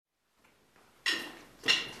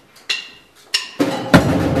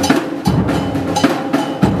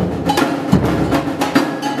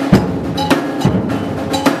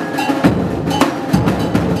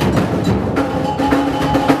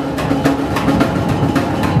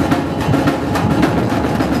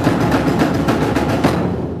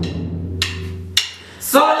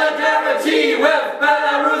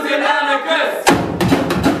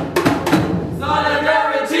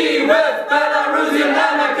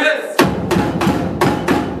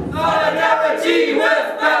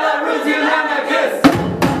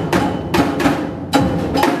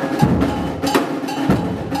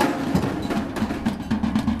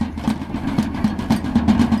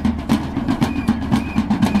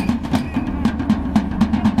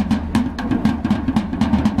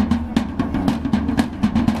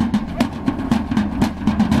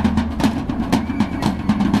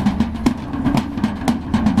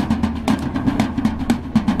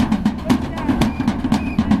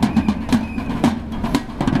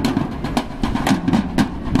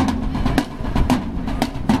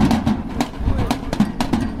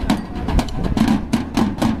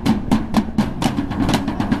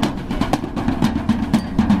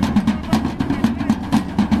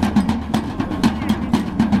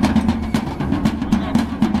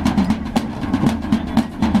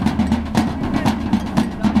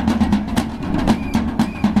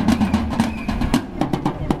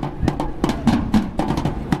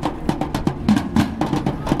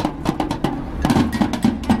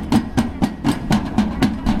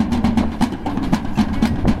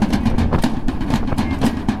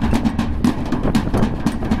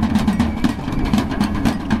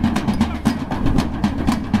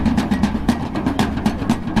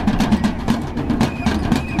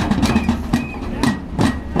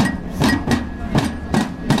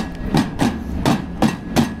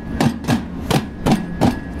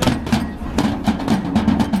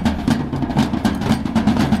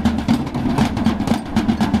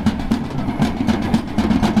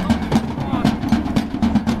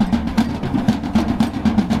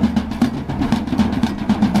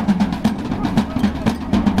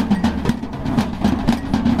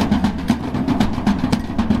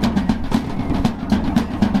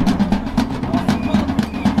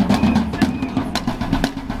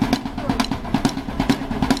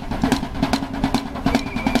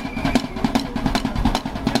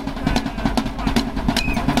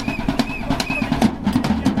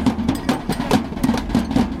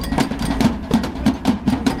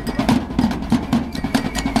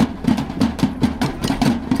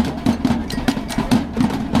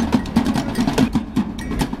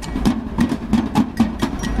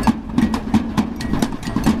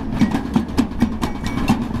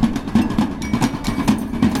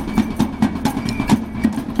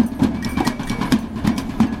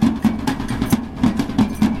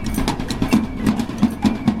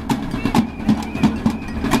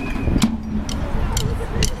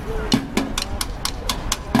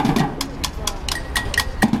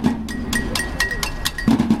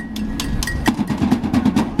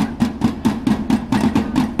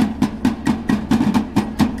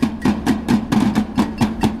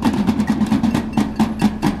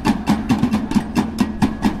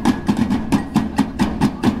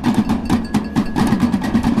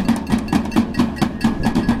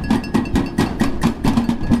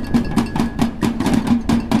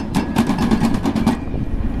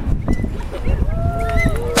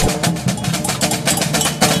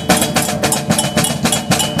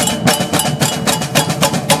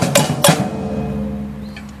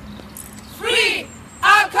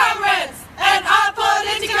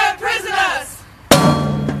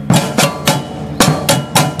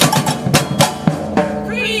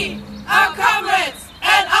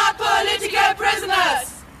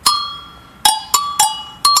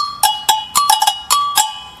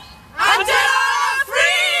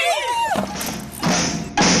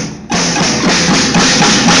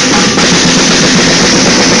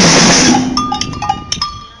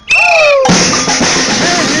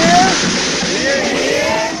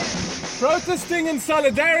in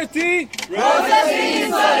solidarity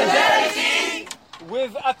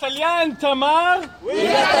with Atalia and Tamar,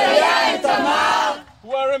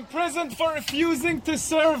 who are imprisoned for refusing to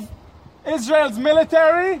serve Israel's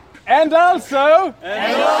military, and also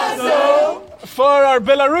for our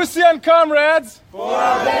Belarusian comrades who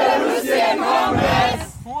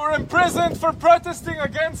are imprisoned for protesting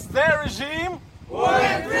against their regime.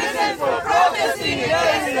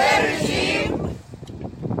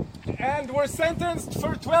 And were sentenced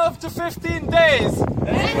for 12 to 15 days.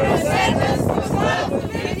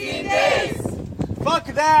 Fuck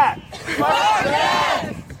that!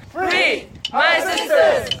 Free my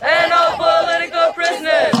sisters and all political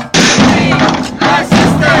prisoners! Free my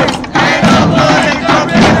sisters and all political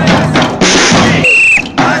prisoners! Free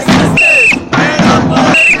my sisters and all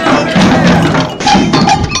political prisoners!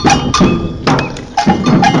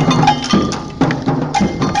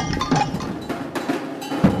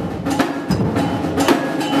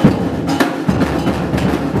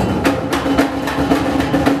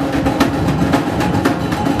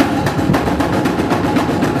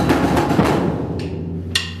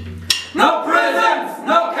 No prisons,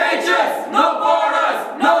 no cages, no borders,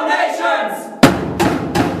 no nations.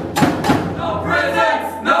 No prisons,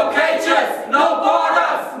 no cages, no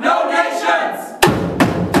borders, no nations.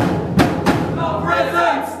 No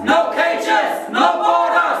prisons, no cages, no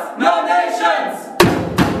borders, no nations.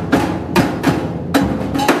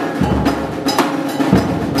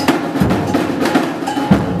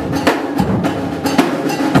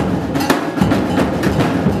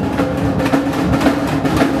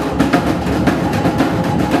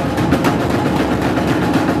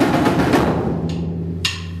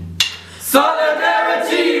 Solidarity!